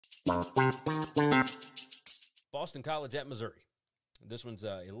Boston College at Missouri. This one's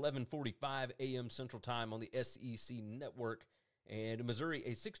 11:45 a.m. Central Time on the SEC Network. And Missouri,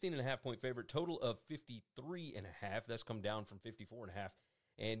 a 16.5-point favorite, total of 53.5. That's come down from 54.5.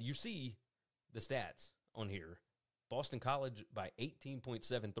 And you see the stats on here. Boston College by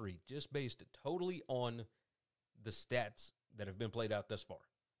 18.73, just based totally on the stats that have been played out thus far.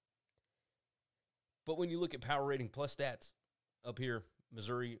 But when you look at power rating plus stats up here,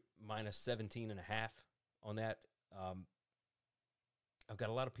 Missouri minus 17.5 on that. I've got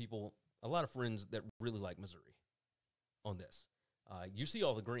a lot of people, a lot of friends that really like Missouri on this. You see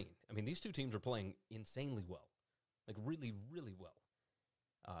all the green. I mean, these two teams are playing insanely well, like really, really well.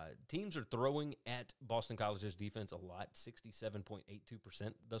 Teams are throwing at Boston College's defense a lot,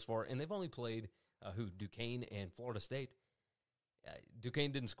 67.82% thus far, and they've only played Duquesne and Florida State.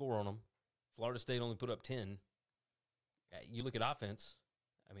 Duquesne didn't score on them. Florida State only put up 10. You look at offense,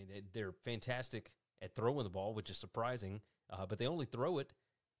 I mean, they're fantastic at throwing the ball, which is surprising, but they only throw it,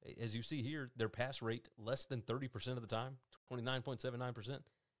 as you see here, their pass rate less than 30% of the time, 29.79%.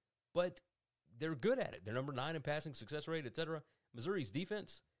 But they're good at it. They're number 9 in passing success rate, etc. Missouri's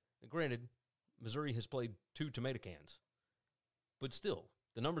defense, granted, Missouri has played 2 tomato cans. But still,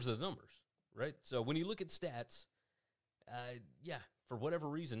 the numbers are the numbers, right? So when you look at stats, for whatever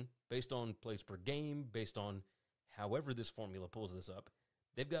reason, based on plays per game, based on however this formula pulls this up,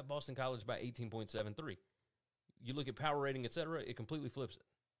 they've got Boston College by 18.73. You look at power rating, etc., it completely flips it.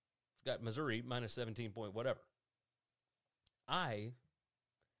 It's got Missouri minus 17 point whatever. I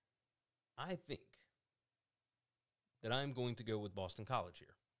think that I'm going to go with Boston College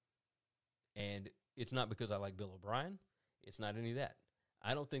here. And it's not because I like Bill O'Brien. It's not any of that.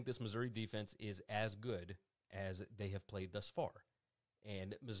 I don't think this Missouri defense is as good as they have played thus far.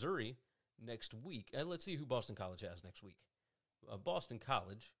 And Missouri next week, and let's see who Boston College has next week. Boston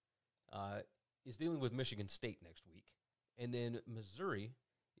College is dealing with Michigan State next week. And then Missouri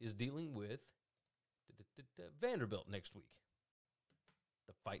is dealing with Vanderbilt next week.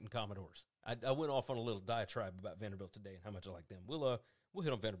 The Fighting Commodores. I went off on a little diatribe about Vanderbilt today and how much I like them. We'll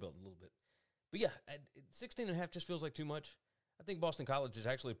hit on Vanderbilt in a little bit. But yeah, 16.5 just feels like too much. I think Boston College is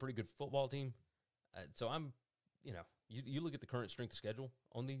actually a pretty good football team. So I'm, you look at the current strength of schedule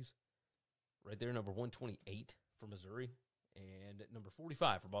on these. Right there, number 128 for Missouri and number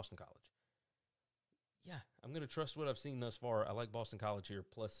 45 for Boston College. Yeah, I'm going to trust what I've seen thus far. I like Boston College here,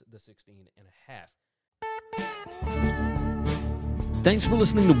 plus the 16.5. Thanks for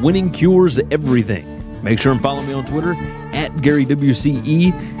listening to Winning Cures Everything. Make sure and follow me on Twitter at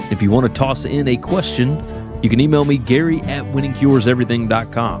GaryWCE. If you want to toss in a question, you can email me,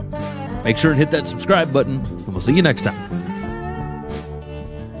 Gary@winningcureseverything.com. Make sure and hit that subscribe button, and we'll see you next time.